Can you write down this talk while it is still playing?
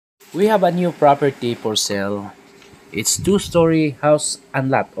We have a new property for sale. It's two-story house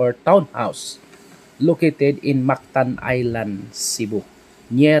and lot or townhouse located in Mactan Island, Cebu,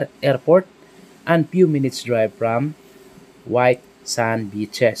 near airport and few minutes drive from white sand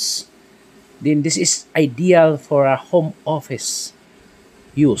beaches. Then this is ideal for a home office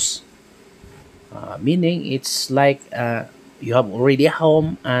use, meaning it's like you have already a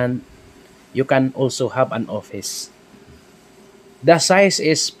home and you can also have an office. The size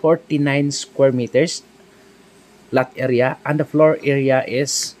is 49 square meters lot area and the floor area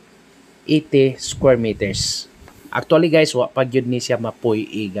is 80 square meters. Actually guys, wa pa gyud ni siya mapuy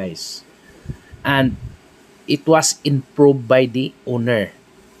guys. And it was improved by the owner.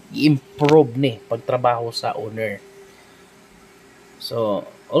 I-improve ni pagtrabaho sa owner. So,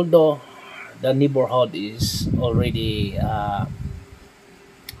 although the neighborhood is already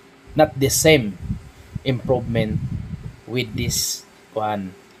not the same improvement with this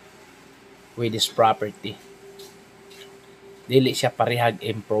one, with this property. Dili siya parehag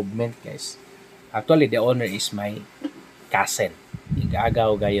improvement guys. Actually, the owner is my cousin.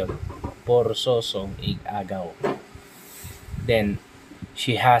 Igagaw gayon. Porsosong igagaw. Then,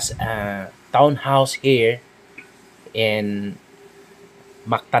 she has a townhouse here in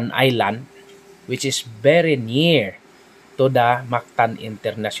Mactan Island, which is very near to the Mactan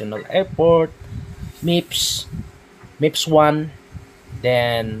International Airport, MIPS 1,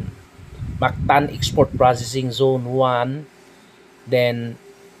 then Mactan Export Processing Zone 1, then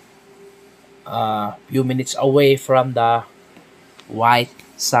few minutes away from the white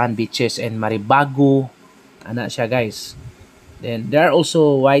sand beaches and Maribago. Ana siya guys. Then there are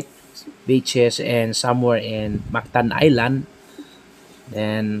also white beaches and somewhere in Mactan Island.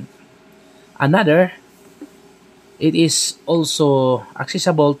 Then another, it is also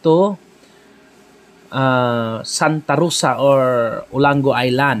accessible to Santa Rosa or Olango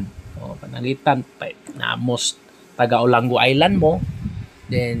Island. O, panangitan pa na most taga Olango Island mo,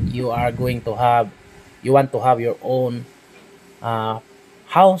 then you want to have your own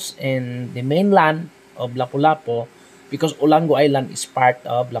house in the mainland of Lapu-lapu because Olango Island is part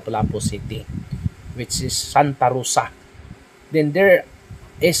of Lapu-lapu City, which is Santa Rosa. Then there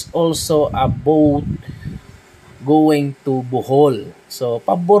is also a boat going to Bohol. So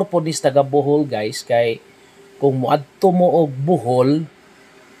pabor po dis taga Bohol guys kay kung moadto mo og Bohol,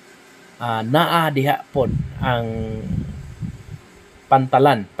 naa diha pod ang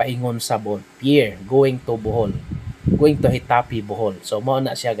pantalan paingon sa Bohol pier going to Bohol, going to Hitapi Bohol. So mao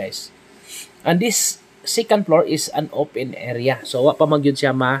na siya guys. And this second floor is an open area. So wa pa man gyud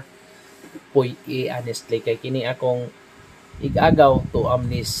siya ma puy honestly kay kini akong igagaw to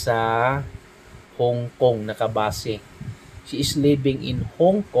amnis sa Hong Kong nakabase. She is living in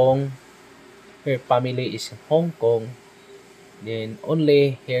Hong Kong. Her family is in Hong Kong. Then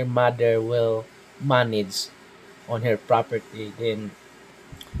only her mother will manage on her property. Then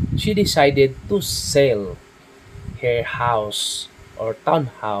she decided to sell her house or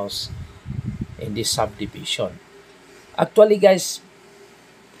townhouse in this subdivision. Actually guys,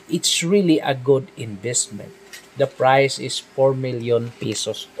 it's really a good investment. The price is 4 million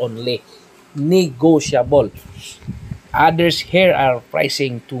pesos only. Negotiable. Others here are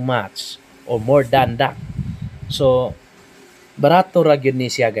pricing too much or more than that. So, barato ra gyud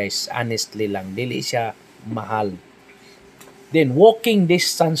ni siya guys. Honestly lang. Dili siya mahal. Then, walking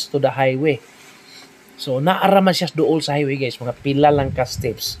distance to the highway. So, naaraman siya dool sa highway guys. Mga pila lang ka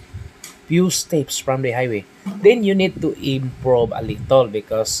steps. Few steps from the highway. Then, you need to improve a little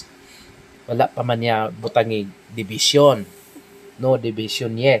because wala pa man niya butangi division. No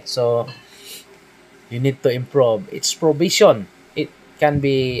division yet. So, you need to improve its provision. It can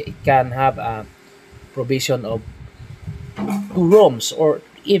have a provision of 2 rooms or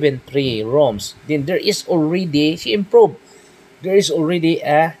even 3 rooms. Then there is already, she improved. There is already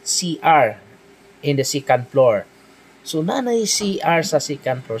a CR in the second floor. So nanay CR sa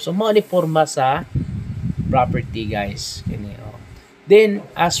second floor. So mao ni porma sa property guys. Kini oh. Then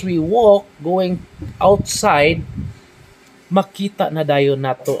as we walk going outside, makita na dayon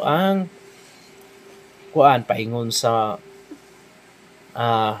nato ang kuan paingon sa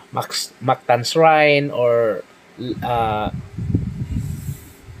Mactan Shrine or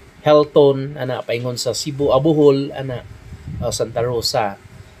Helton ana paingon sa Cebu, Bohol ana Santa Rosa.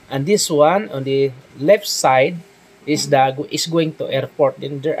 And this one on the left side is going to airport.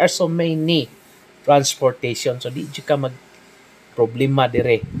 Then there are so many transportation, so di ka mag problema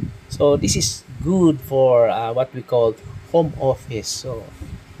dire. So this is good for what we call home office. So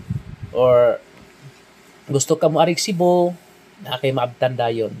or gusto ka mo arig Cebu, na kay maabtan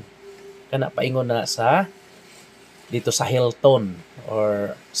dayon. Kana paingon na sa dito sa Hilton.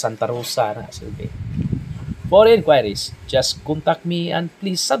 or Santa Rosa na silbi. For inquiries, just contact me and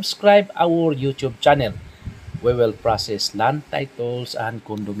please subscribe our YouTube channel. We will process land titles and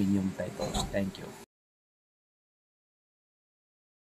condominium titles. Thank you.